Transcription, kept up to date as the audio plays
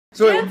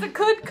So Dan's a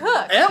good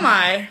cook. Am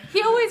I?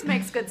 He always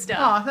makes good stuff.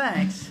 Oh,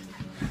 thanks.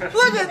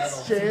 Look at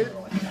this shit.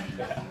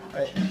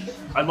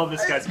 I love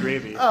this guy's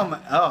gravy. Oh,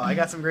 I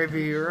got some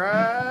gravy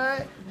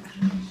right.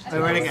 Wait,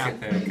 where'd it go?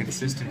 Look at the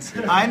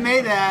consistency. I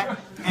made that,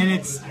 and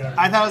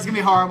I thought it was gonna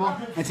be horrible.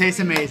 It tastes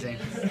amazing.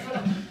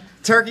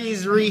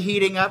 Turkey's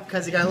reheating up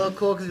because it got a little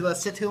cool because we let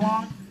it sit too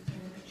long.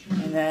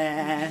 And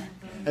then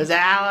there's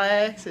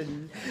Alex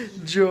and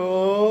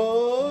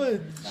Joe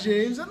and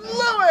James and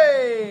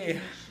Loee.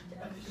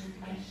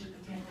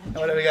 And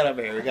what do we got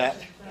over here? We got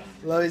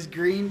Loee's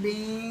green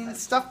bean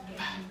stuff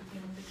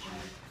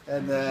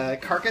and the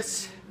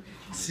carcass.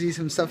 See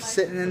some stuff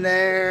sitting in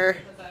there.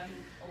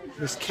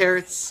 There's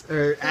carrots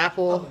or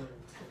apple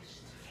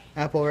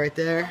right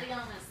there.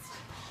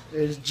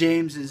 There's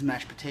James's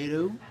mashed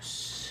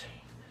potatoes.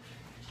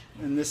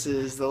 And this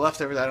is the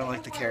leftovers. I don't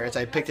like the carrots.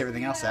 I picked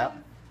everything else out.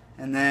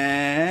 And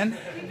then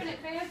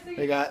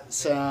we got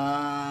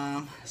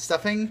some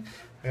stuffing.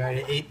 We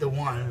already ate the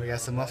one. We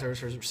got some leftovers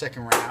for the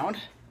second round.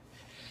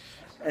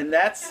 And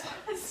that's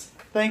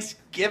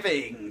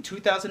Thanksgiving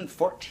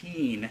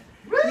 2014.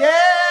 Yeah!